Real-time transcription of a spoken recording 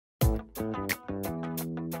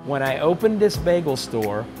When I opened this bagel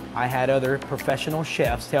store, I had other professional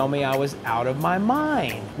chefs tell me I was out of my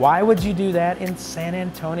mind. Why would you do that in San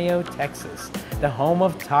Antonio, Texas, the home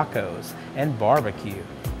of tacos and barbecue?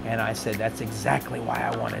 And I said, that's exactly why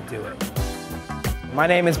I want to do it. My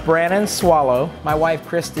name is Brannon and Soileau. My wife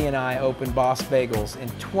Christie and I opened B.O.S.S Bagels in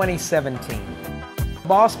 2017.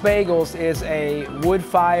 B.O.S.S Bagels is a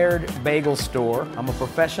wood-fired bagel store. I'm a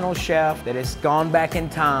professional chef that has gone back in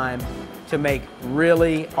time to make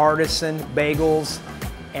really artisan bagels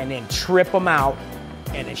and then trip them out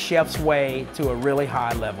in a chef's way to a really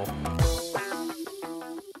high level.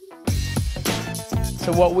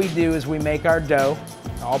 So what we do is we make our dough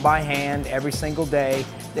all by hand every single day.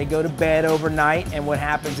 They go to bed overnight, and what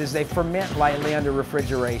happens is they ferment lightly under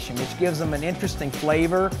refrigeration, which gives them an interesting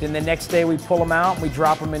flavor. Then the next day we pull them out and we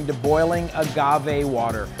drop them into boiling agave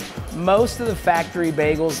water. Most of the factory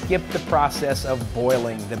bagels skip the process of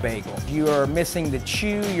boiling the bagel. You are missing the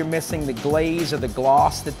chew, you're missing the glaze or the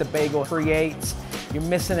gloss that the bagel creates. You're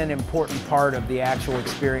missing an important part of the actual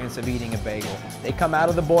experience of eating a bagel. They come out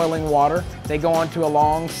of the boiling water, they go onto a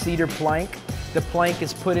long cedar plank. The plank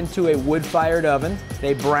is put into a wood-fired oven.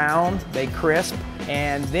 They brown, they crisp,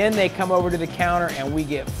 and then they come over to the counter and we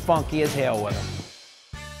get funky as hell with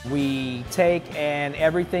them. We take an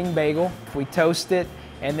everything bagel, we toast it,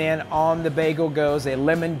 and then on the bagel goes a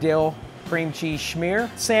lemon dill cream cheese schmear.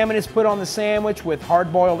 Salmon is put on the sandwich with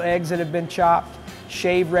hard-boiled eggs that have been chopped,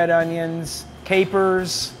 shaved red onions,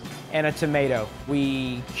 capers, and a tomato.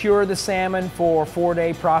 We cure the salmon for a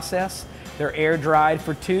 4-day process. They're air-dried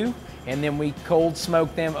for 2, and then we cold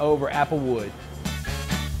smoke them over apple wood.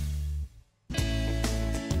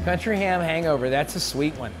 Country ham hangover, that's a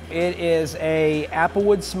sweet one. It is a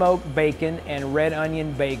applewood smoked bacon and red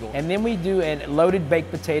onion bagel. And then we do a loaded baked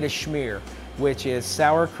potato schmear, which is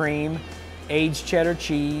sour cream, aged cheddar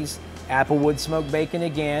cheese, applewood smoked bacon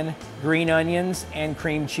again, green onions, and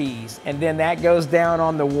cream cheese. And then that goes down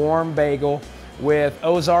on the warm bagel with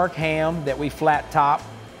Ozark ham that we flat top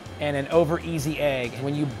and an over easy egg.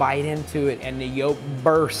 When you bite into it and the yolk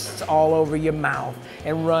bursts all over your mouth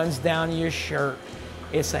and runs down your shirt,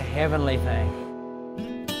 it's a heavenly thing.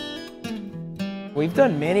 We've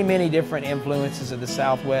done many different influences of the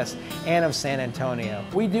Southwest and of San Antonio.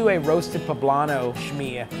 We do a roasted poblano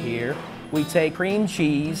schmear here. We take cream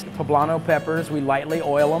cheese, poblano peppers, we lightly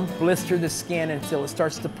oil them, blister the skin until it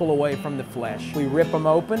starts to pull away from the flesh. We rip them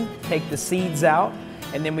open, take the seeds out,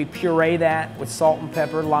 and then we puree that with salt and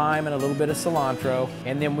pepper, lime, and a little bit of cilantro,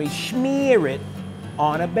 and then we smear it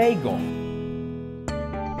on a bagel.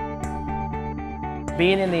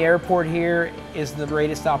 Being in the airport here is the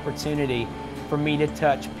greatest opportunity for me to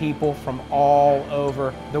touch people from all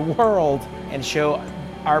over the world and show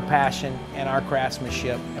our passion and our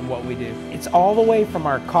craftsmanship and what we do. It's all the way from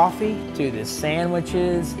our coffee to the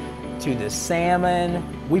sandwiches to the salmon.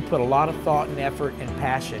 We put a lot of thought and effort and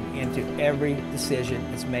passion into every decision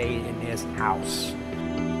that's made in this house.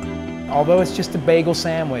 Although it's just a bagel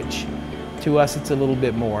sandwich, to us it's a little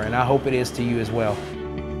bit more, and I hope it is to you as well.